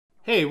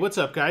Hey, what's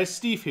up guys?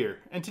 Steve here,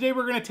 and today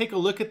we're going to take a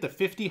look at the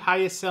 50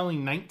 highest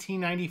selling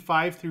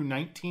 1995 through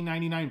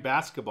 1999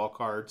 basketball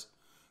cards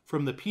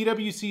from the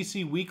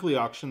PWCC weekly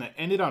auction that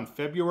ended on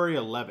February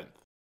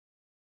 11th.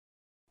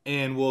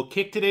 And we'll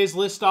kick today's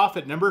list off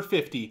at number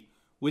 50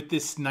 with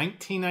this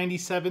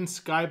 1997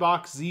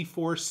 Skybox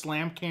Z4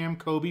 Slam Cam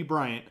Kobe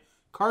Bryant,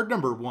 card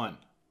number 1.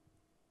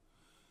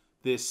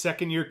 This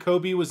second year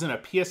Kobe was in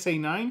a PSA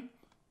 9,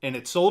 and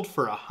it sold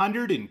for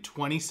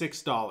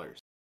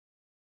 $126.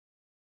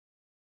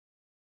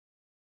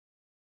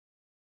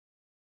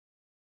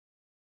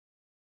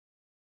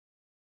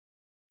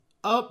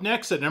 Up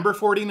next at number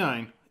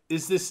 49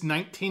 is this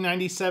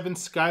 1997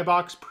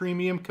 Skybox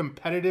Premium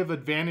Competitive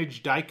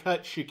Advantage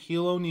die-cut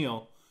Shaquille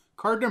O'Neal,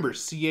 card number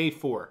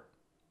CA4.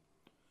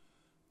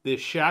 This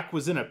Shaq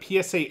was in a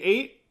PSA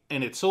 8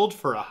 and it sold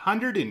for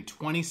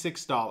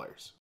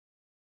 $126.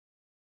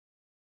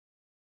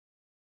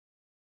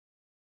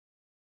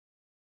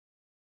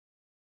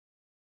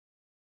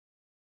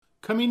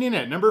 Coming in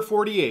at number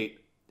 48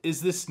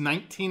 is this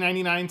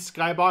 1999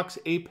 Skybox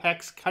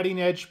Apex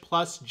Cutting Edge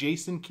Plus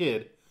Jason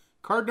Kidd,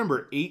 card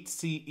number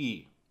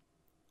 8CE.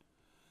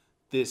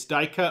 This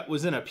die cut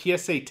was in a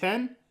PSA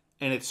 10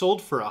 and it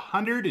sold for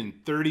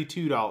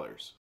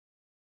 $132.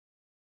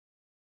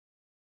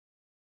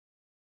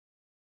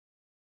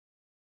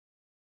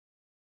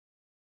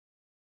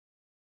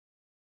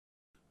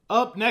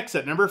 Up next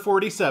at number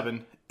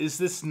 47 is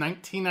this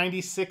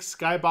 1996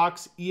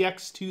 Skybox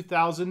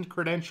EX2000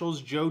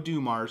 Credentials Joe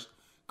Dumars,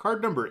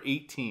 card number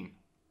 18.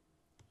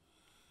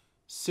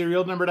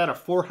 Serial numbered out of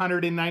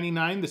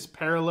 499, this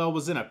parallel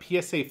was in a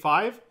PSA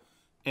 5,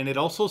 and it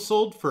also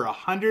sold for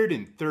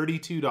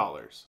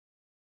 $132.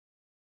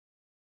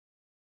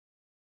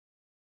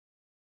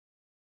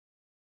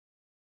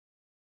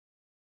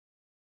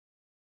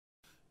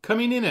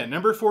 Coming in at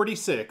number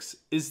 46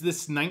 is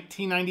this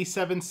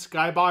 1997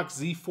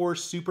 Skybox Z4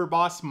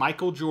 Superboss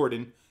Michael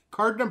Jordan,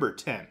 card number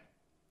 10.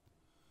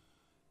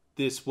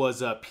 This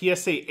was a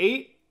PSA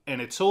 8,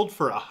 and it sold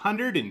for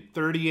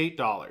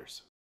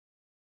 $138.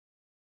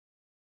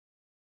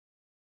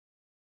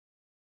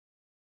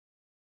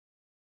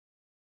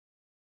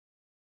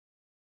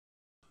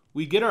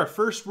 We get our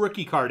first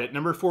rookie card at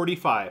number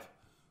 45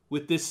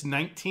 with this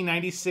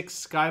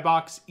 1996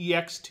 Skybox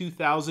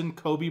EX2000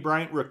 Kobe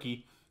Bryant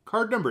rookie,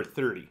 card number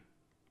 30.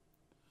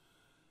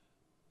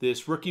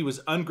 This rookie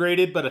was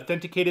ungraded but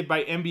authenticated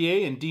by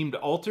NBA and deemed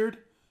altered,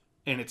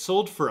 and it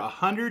sold for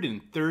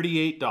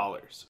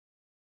 $138.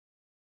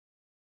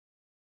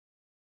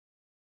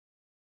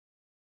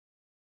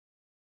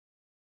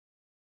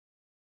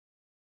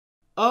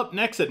 Up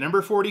next at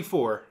number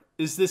 44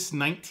 is this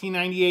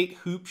 1998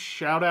 Hoops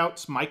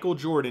Shoutouts Michael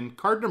Jordan,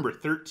 card number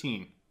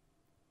 13.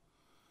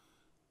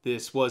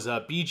 This was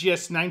a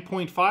BGS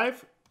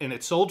 9.5, and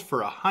it sold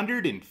for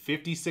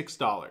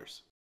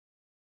 $156.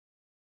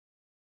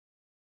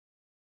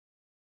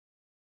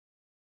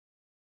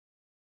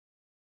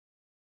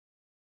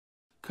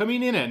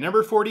 Coming in at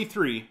number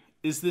 43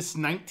 is this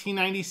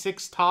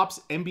 1996 Topps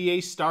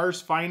NBA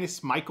Stars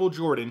Finest Michael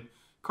Jordan,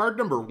 card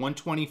number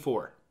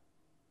 124.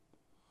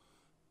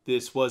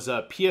 This was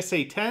a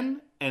PSA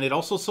 10, and it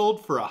also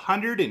sold for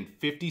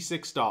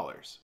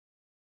 $156.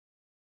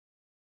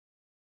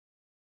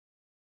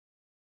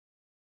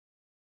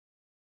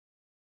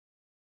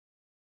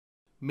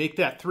 Make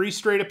that 3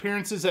 straight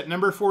appearances at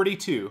number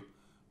 42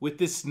 with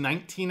this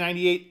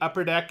 1998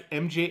 Upper Deck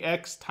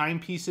MJX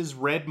Timepieces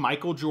Red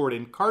Michael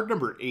Jordan, card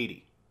number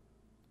 80.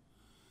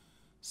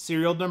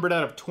 Serial numbered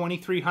out of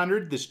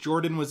 2300, this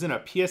Jordan was in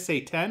a PSA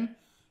 10,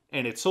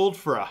 and it sold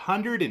for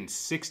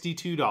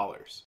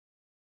 $162.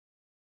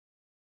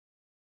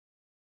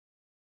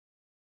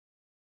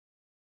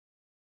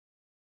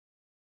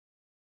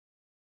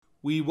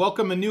 We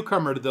welcome a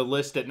newcomer to the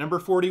list at number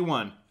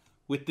 41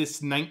 with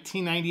this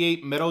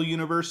 1998 Metal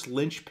Universe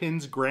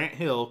Lynchpins Grant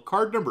Hill,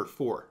 card number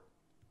 4.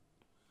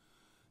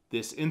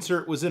 This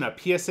insert was in a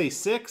PSA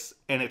 6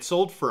 and it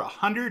sold for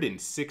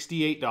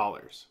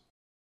 $168.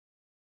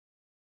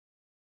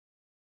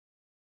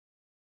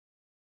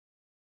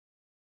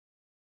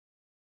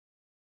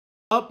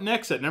 Up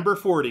next at number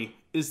 40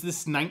 is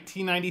this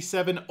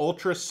 1997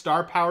 Ultra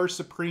Star Power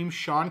Supreme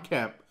Shawn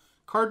Kemp,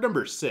 card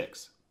number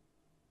 6.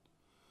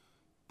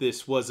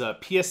 This was a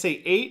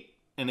PSA 8,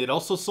 and it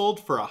also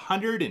sold for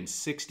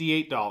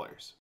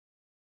 $168.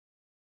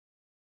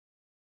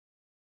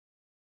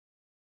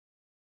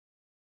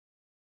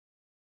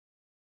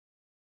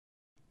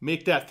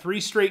 Make that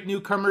 3 straight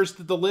newcomers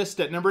to the list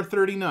at number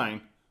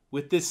 39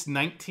 with this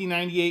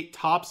 1998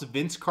 Topps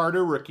Vince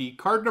Carter rookie,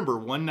 card number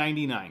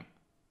 199.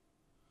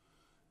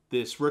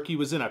 This rookie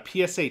was in a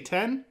PSA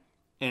 10,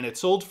 and it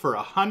sold for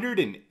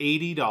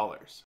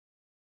 $180.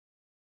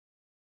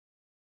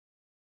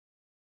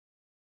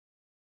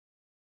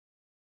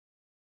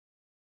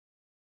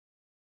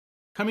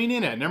 Coming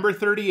in at number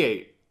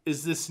 38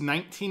 is this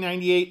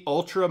 1998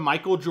 Ultra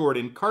Michael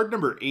Jordan, card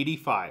number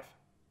 85.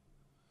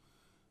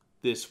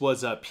 This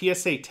was a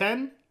PSA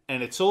 10,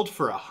 and it sold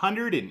for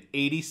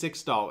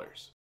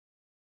 $186.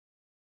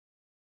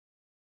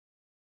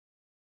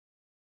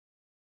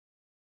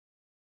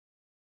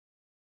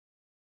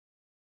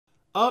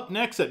 Up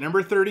next at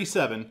number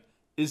 37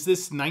 is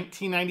this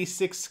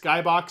 1996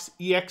 Skybox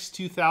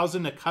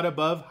EX2000 a cut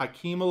above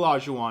Hakeem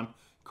Olajuwon,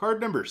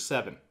 card number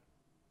 7.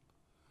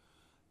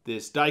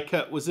 This die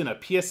cut was in a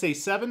PSA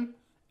 7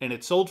 and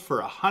it sold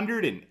for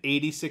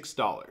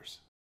 $186.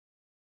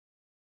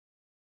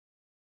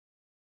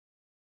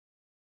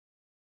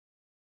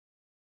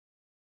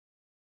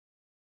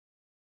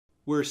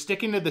 We're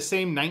sticking to the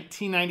same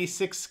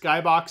 1996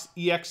 Skybox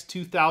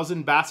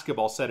EX2000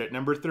 basketball set at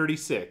number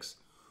 36,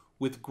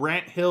 with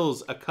Grant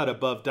Hill's a cut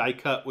above die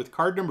cut with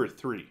card number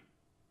 3.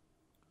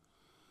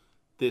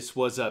 This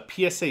was a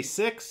PSA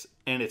 6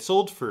 and it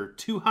sold for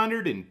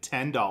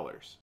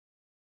 $210.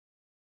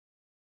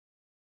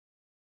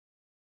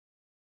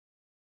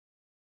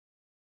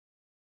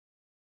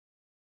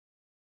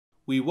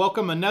 We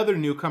welcome another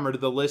newcomer to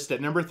the list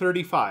at number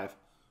 35,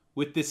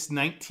 with this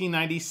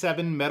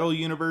 1997 Metal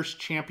Universe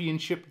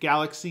Championship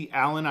Galaxy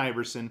Allen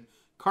Iverson,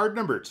 card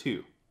number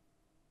 2.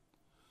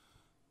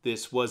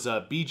 This was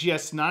a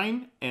BGS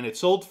 9 and it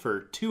sold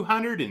for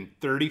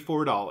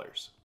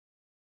 $234.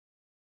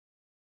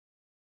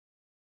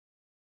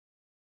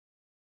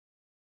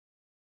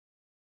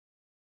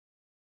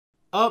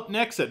 Up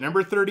next at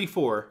number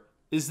 34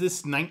 is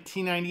this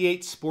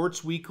 1998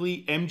 Sports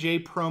Weekly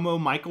MJ Promo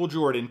Michael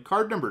Jordan,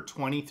 card number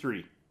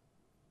 23.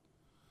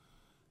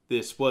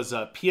 This was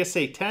a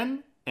PSA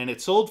 10 and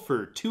it sold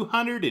for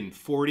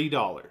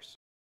 $240.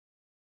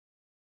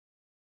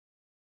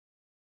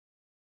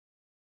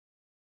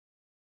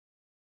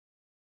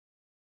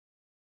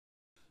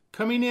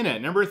 Coming in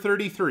at number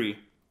 33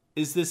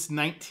 is this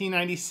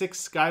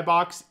 1996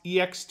 Skybox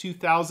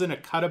EX2000 a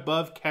cut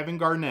above Kevin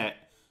Garnett,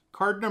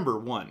 card number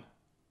 1.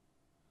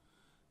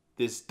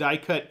 This die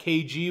cut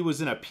KG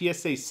was in a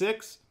PSA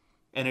 6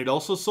 and it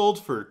also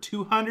sold for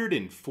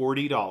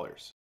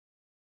 $240.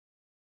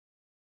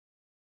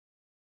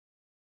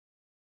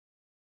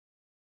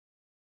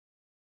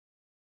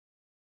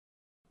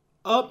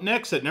 Up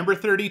next at number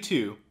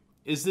 32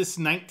 is this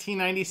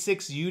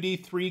 1996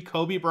 UD3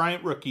 Kobe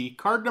Bryant rookie,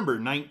 card number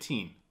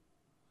 19.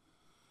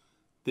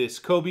 This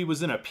Kobe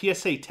was in a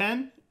PSA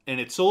 10 and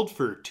it sold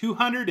for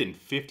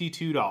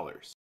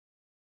 $252.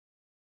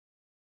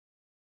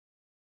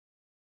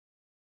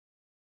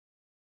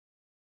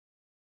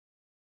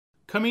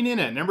 Coming in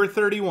at number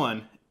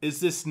 31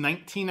 is this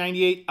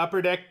 1998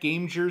 Upper Deck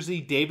game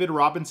jersey David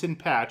Robinson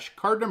patch,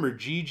 card number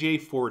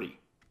GJ40.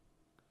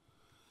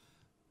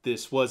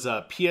 This was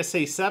a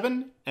PSA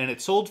 7 and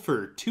it sold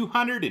for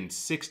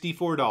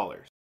 $264.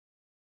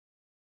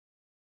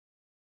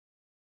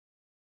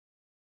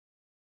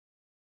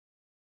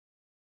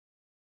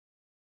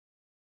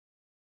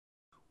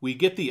 We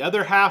get the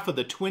other half of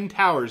the Twin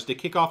Towers to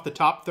kick off the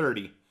top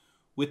 30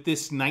 with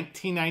this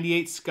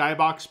 1998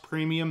 Skybox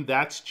Premium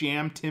That's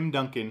Jam Tim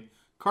Duncan,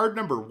 card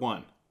number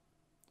 1.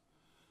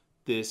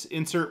 This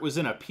insert was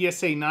in a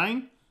PSA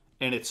 9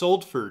 and it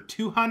sold for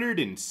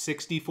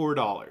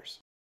 $264.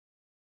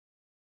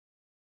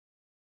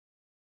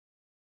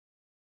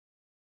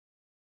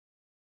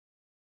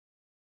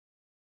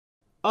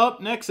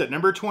 Up next at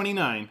number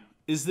 29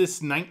 is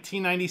this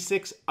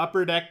 1996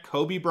 Upper Deck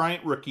Kobe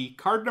Bryant rookie,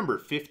 card number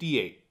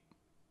 58.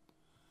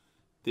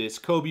 This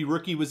Kobe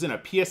rookie was in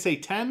a PSA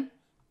 10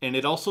 and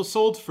it also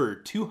sold for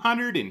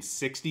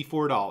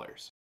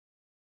 $264.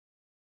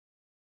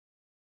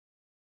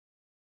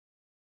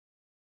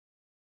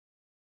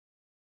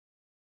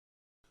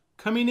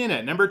 Coming in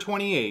at number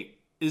 28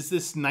 is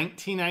this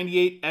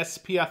 1998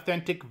 SP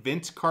Authentic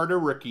Vince Carter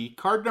rookie,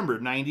 card number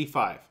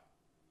 95.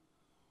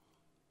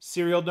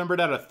 Serial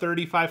numbered out of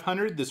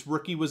 3500, this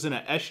rookie was in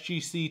a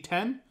SGC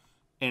 10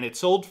 and it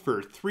sold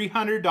for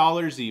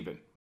 $300 even.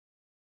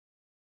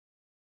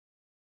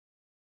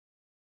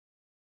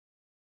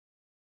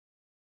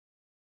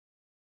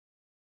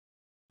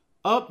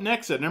 Up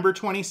next at number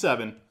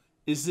 27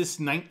 is this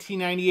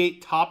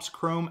 1998 Topps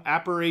Chrome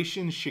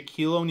Apparitions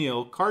Shaquille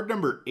O'Neal, card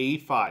number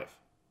A5.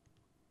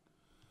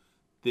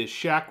 This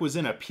Shaq was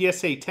in a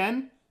PSA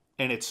 10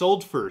 and it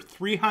sold for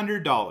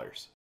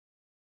 $300.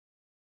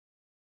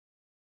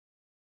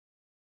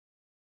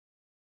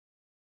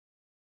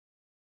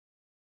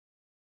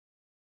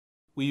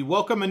 We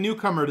welcome a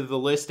newcomer to the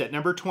list at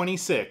number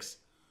 26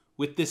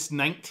 with this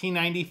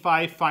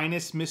 1995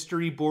 Finest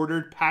Mystery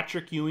Bordered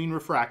Patrick Ewing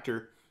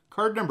Refractor,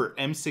 card number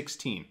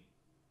M16.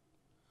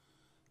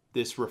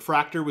 This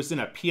refractor was in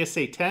a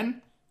PSA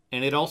 10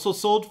 and it also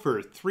sold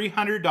for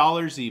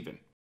 $300 even.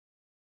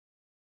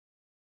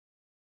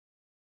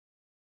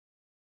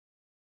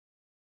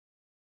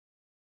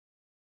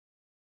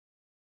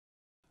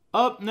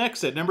 Up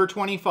next at number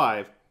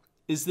 25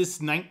 is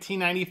this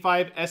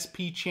 1995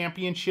 SP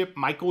Championship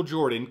Michael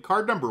Jordan,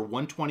 card number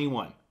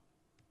 121.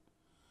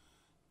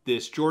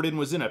 This Jordan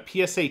was in a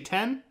PSA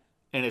 10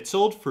 and it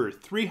sold for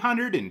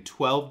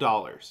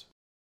 $312.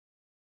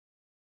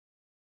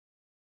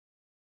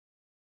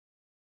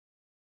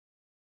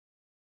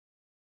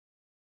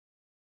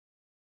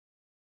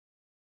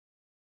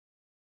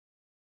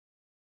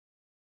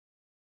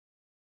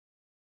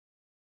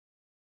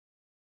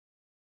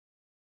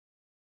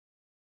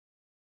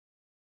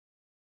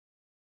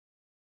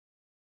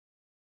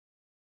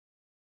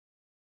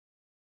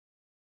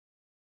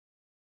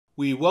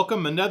 We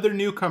welcome another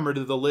newcomer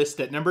to the list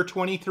at number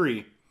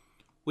 23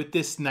 with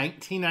this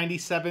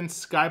 1997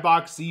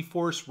 Skybox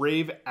Z-Force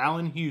Rave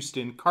Allen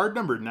Houston, card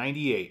number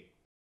 98.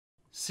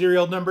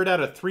 Serial numbered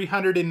out of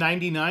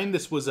 399,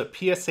 this was a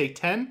PSA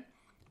 10,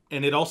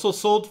 and it also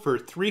sold for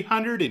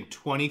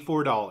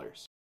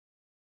 $324.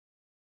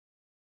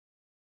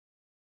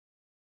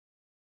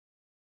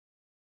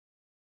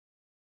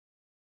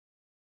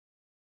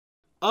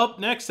 Up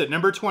next at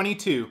number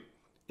 22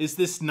 is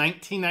this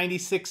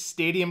 1996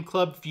 Stadium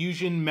Club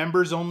Fusion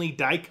members only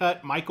die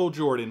cut Michael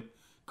Jordan,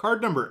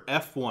 card number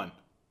F1.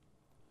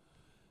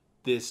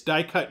 This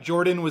die cut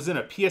Jordan was in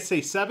a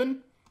PSA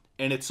 7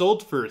 and it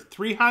sold for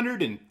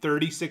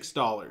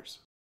 $336.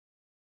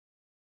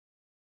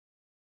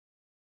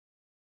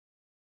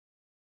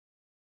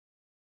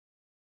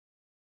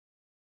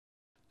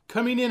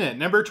 Coming in at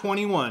number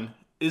 21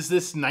 is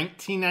this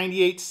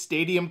 1998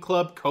 Stadium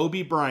Club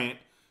Kobe Bryant,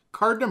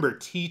 card number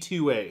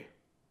T2A.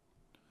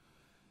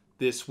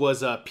 This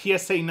was a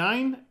PSA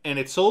 9 and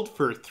it sold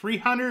for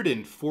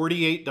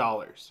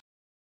 $348.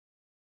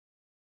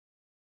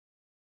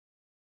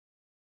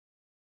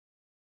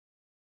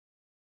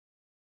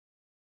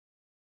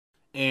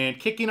 And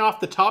kicking off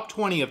the top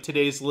 20 of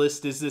today's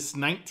list is this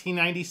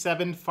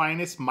 1997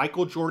 Finest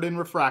Michael Jordan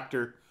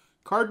refractor,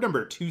 card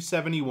number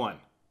 271.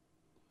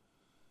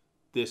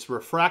 This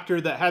refractor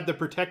that had the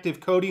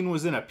protective coating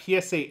was in a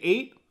PSA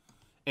 8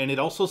 and it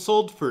also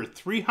sold for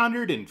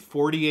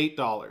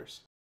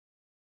 $348.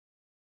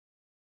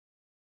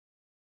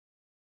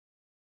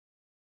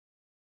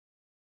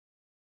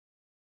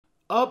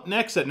 Up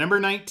next at number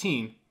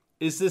 19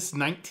 is this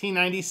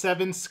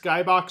 1997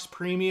 Skybox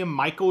Premium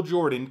Michael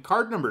Jordan,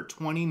 card number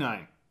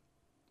 29.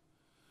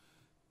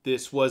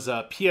 This was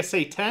a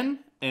PSA 10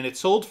 and it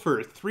sold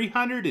for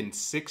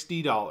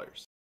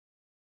 $360.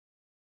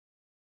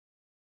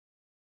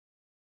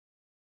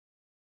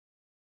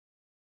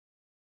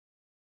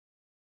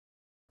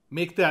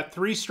 Make that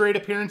 3 straight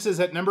appearances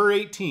at number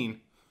 18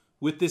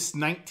 with this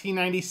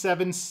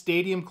 1997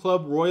 Stadium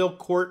Club Royal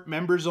Court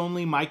Members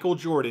Only Michael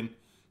Jordan,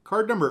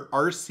 card number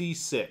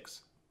RC6.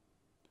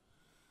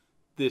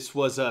 This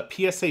was a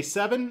PSA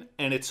 7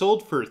 and it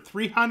sold for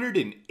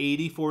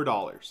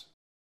 $384.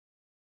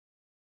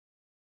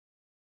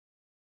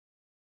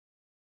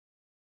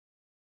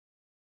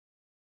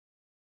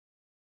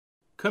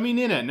 Coming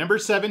in at number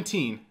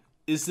 17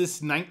 is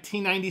this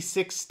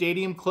 1996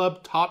 Stadium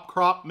Club Top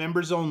Crop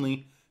Members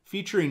Only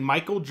featuring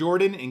Michael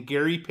Jordan and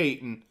Gary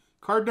Payton,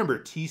 card number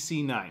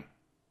TC9.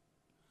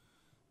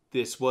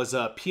 This was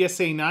a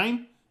PSA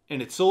 9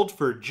 and it sold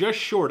for just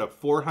short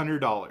of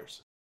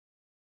 $400.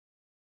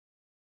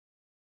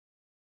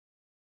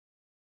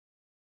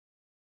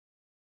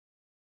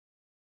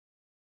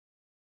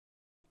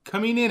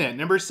 Coming in at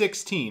number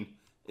 16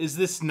 is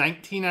this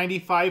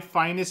 1995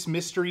 Finest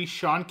Mystery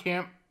Sean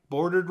Camp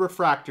Bordered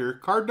Refractor,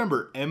 card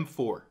number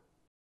M4.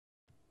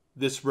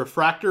 This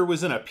refractor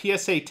was in a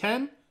PSA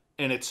 10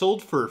 and it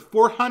sold for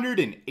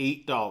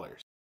 $408.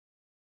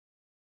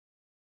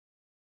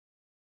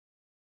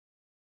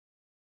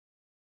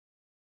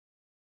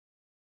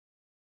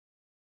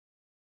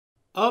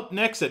 Up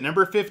next at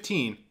number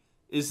 15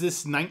 is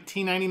this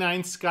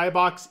 1999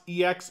 Skybox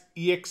EX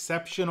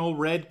Exceptional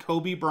Red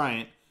Kobe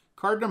Bryant,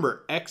 card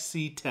number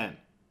XC10.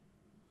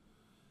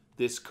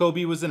 This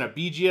Kobe was in a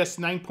BGS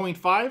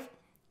 9.5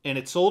 and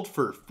it sold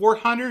for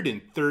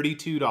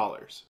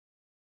 $432.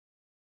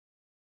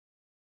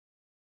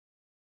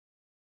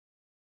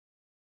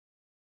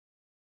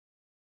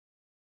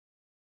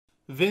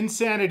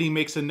 Vinsanity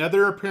makes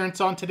another appearance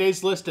on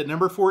today's list at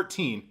number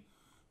 14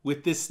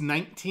 with this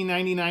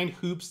 1999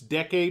 Hoops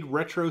Decade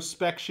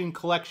Retrospection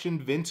Collection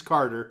Vince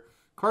Carter,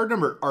 card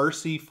number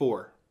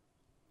RC4.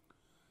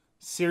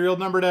 Serial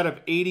numbered out of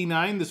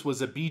 89, this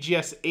was a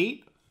BGS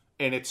 8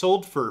 and it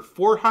sold for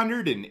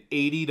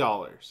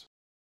 $480.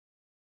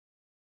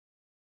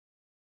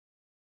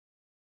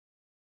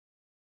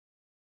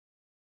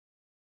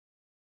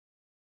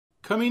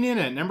 Coming in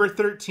at number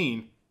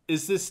 13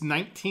 is this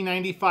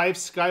 1995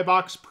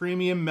 Skybox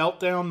Premium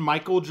Meltdown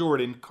Michael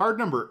Jordan, card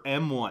number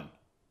M1.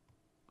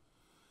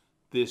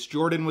 This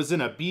Jordan was in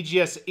a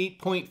BGS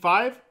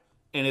 8.5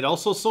 and it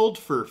also sold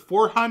for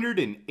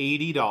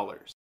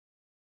 $480.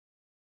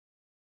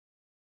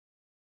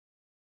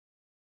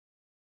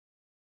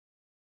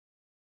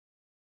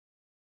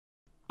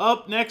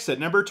 Up next at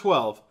number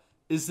 12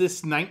 is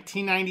this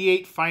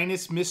 1998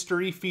 Finest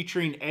Mystery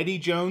featuring Eddie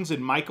Jones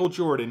and Michael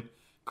Jordan,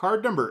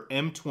 card number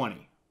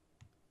M20.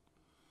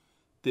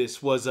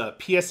 This was a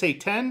PSA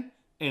 10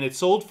 and it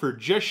sold for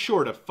just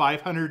short of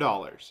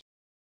 $500.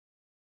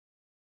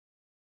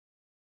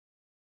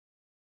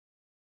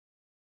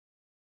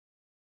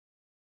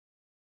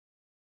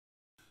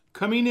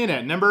 Coming in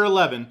at number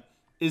 11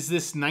 is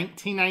this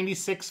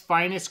 1996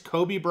 Finest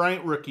Kobe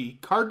Bryant Rookie,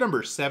 card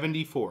number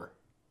 74.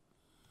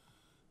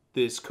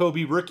 This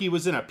Kobe Rookie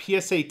was in a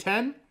PSA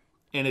 10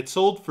 and it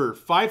sold for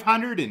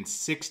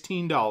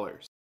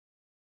 $516.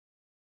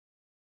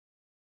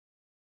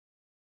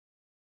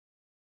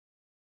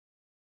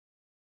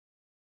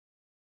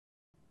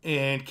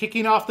 And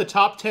kicking off the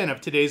top 10 of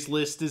today's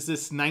list is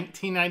this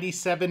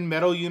 1997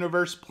 Metal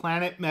Universe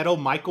Planet Metal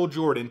Michael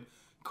Jordan,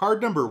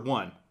 card number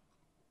 1.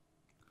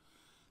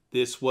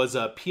 This was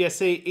a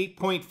PSA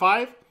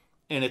 8.5,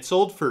 and it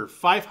sold for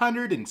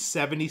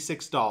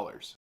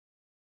 $576.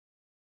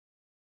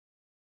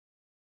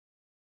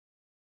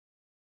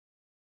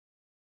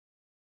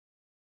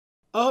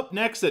 Up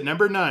next at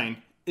number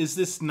 9 is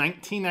this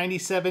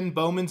 1997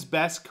 Bowman's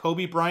Best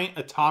Kobe Bryant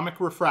Atomic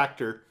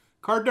Refractor,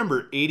 card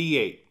number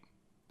 88.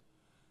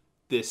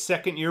 This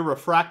second year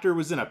refractor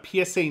was in a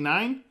PSA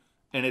 9,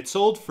 and it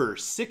sold for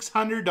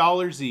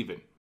 $600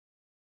 even.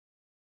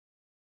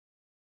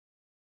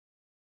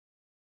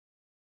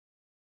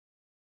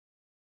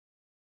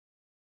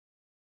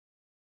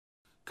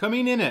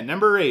 Coming in at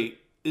number 8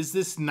 is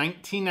this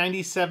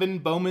 1997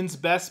 Bowman's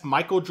Best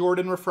Michael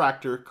Jordan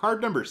Refractor, card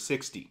number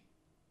 60.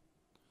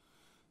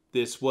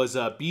 This was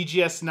a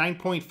BGS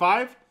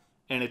 9.5,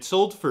 and it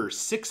sold for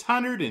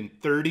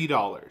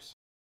 $630.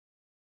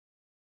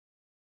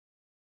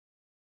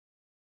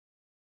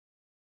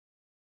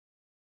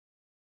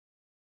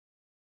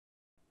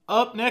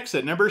 Up next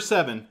at number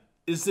 7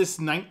 is this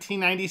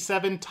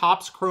 1997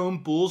 Topps Chrome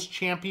Bulls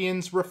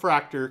Champions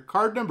Refractor,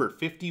 card number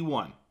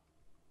 51.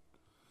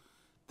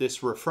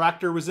 This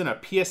refractor was in a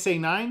PSA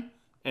 9,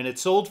 and it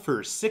sold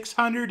for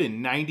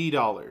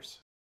 $690.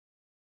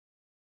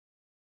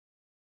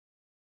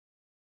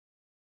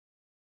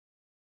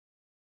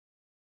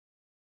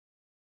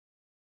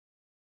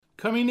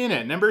 Coming in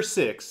at number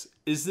 6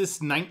 is this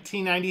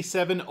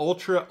 1997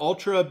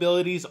 Ultra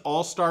Abilities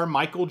All-Star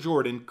Michael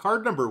Jordan,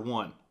 card number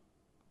 1.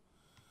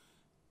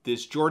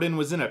 This Jordan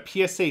was in a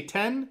PSA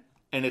 10,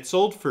 and it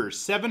sold for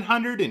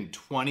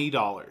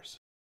 $720.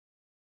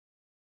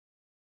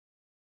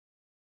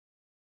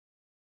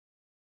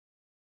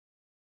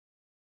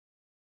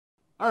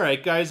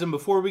 Alright guys, and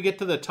before we get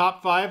to the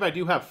top 5, I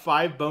do have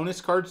 5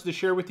 bonus cards to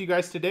share with you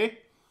guys today.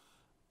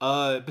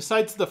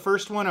 Besides the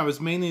first one, I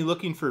was mainly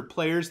looking for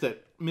players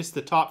that missed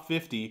the top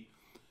 50.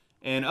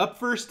 And up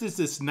first is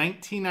this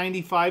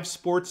 1995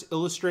 Sports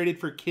Illustrated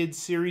for Kids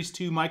Series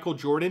 2 Michael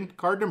Jordan,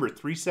 card number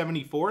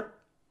 374.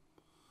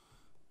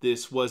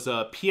 This was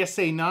a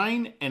PSA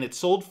 9, and it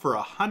sold for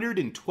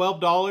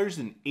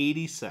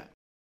 $112.80.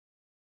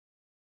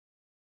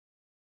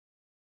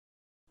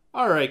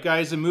 Alright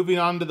guys, and moving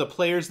on to the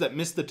players that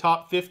missed the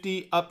top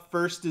 50. Up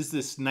first is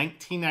this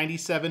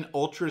 1997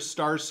 Ultra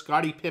Stars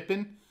Scottie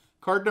Pippen,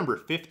 card number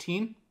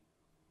 15.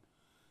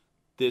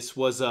 This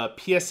was a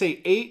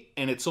PSA 8,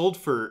 and it sold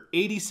for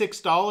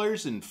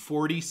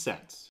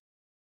 $86.40.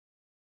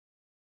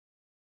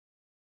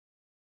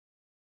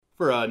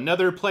 For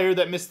another player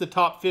that missed the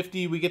top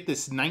 50, we get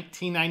this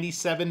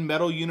 1997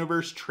 Metal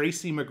Universe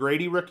Tracy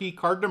McGrady rookie,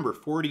 card number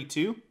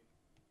 42.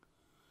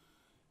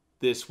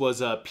 This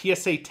was a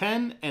PSA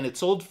 10, and it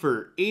sold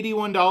for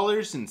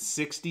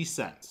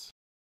 $81.60.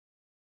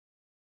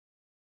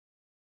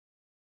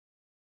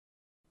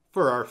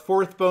 For our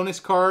fourth bonus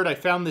card, I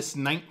found this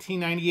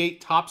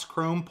 1998 Topps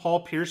Chrome Paul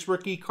Pierce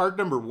rookie, card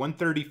number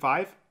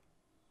 135.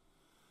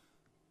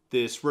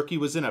 This rookie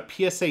was in a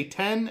PSA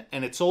 10,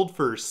 and it sold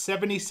for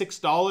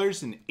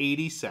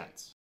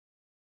 $76.80.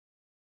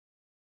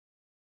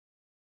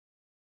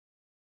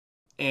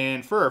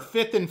 And for our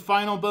fifth and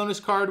final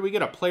bonus card, we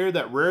get a player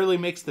that rarely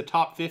makes the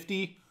top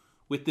 50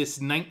 with this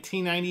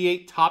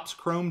 1998 Topps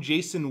Chrome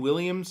Jason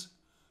Williams,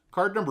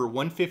 card number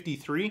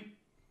 153.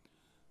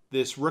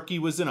 This rookie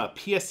was in a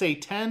PSA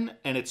 10,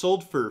 and it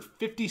sold for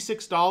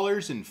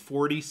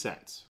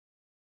 $56.40.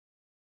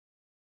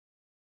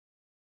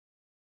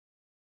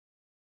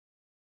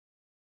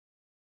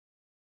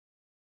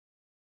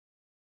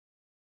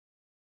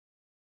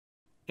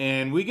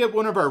 And we get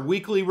one of our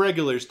weekly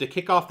regulars to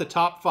kick off the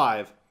top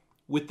 5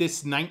 with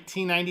this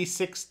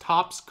 1996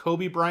 Topps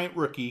Kobe Bryant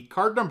rookie,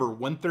 card number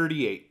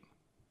 138.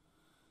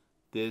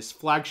 This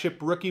flagship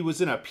rookie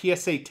was in a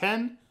PSA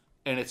 10,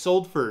 and it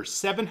sold for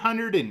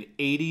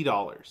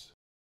 $780.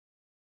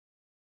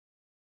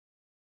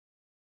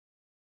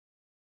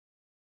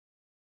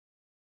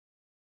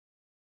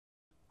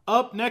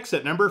 Up next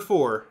at number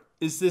 4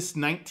 is this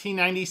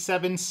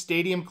 1997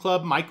 Stadium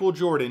Club Michael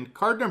Jordan,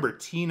 card number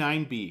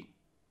T9B.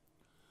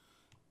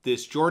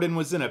 This Jordan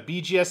was in a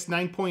BGS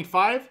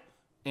 9.5,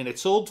 and it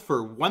sold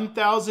for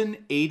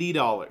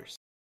 $1,080.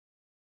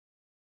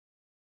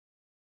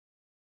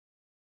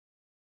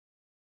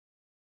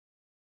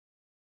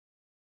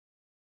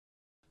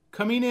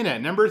 Coming in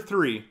at number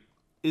 3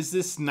 is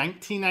this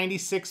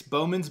 1996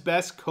 Bowman's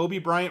Best Kobe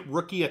Bryant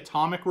Rookie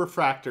Atomic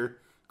Refractor,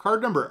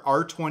 card number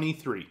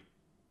R23.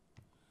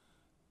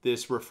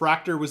 This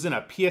refractor was in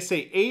a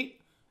PSA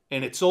 8,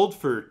 and it sold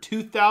for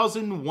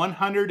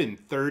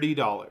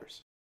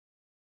 $2,130.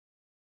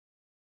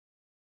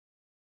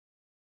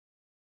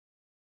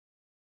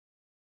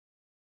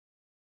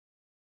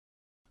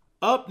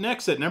 Up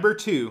next at number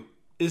 2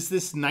 is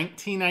this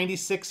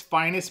 1996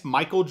 Finest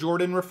Michael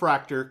Jordan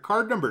Refractor,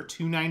 card number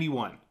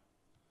 291.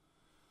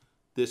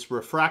 This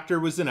refractor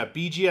was in a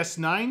BGS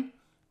 9,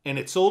 and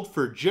it sold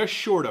for just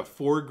short of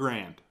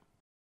 $4,000.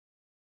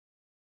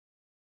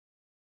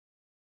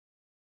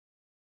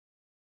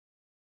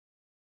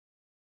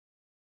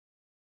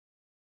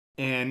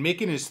 And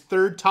making his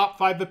third top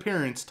 5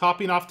 appearance,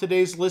 topping off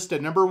today's list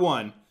at number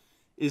 1,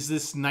 is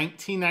this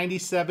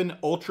 1997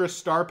 Ultra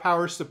Star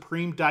Power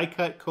Supreme Die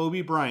Cut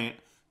Kobe Bryant,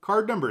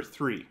 card number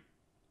 3.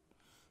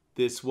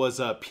 This was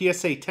a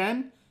PSA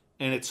 10,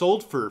 and it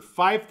sold for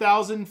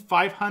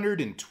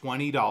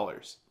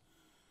 $5,520.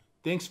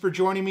 Thanks for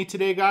joining me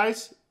today,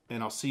 guys,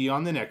 and I'll see you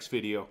on the next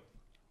video.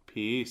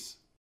 Peace.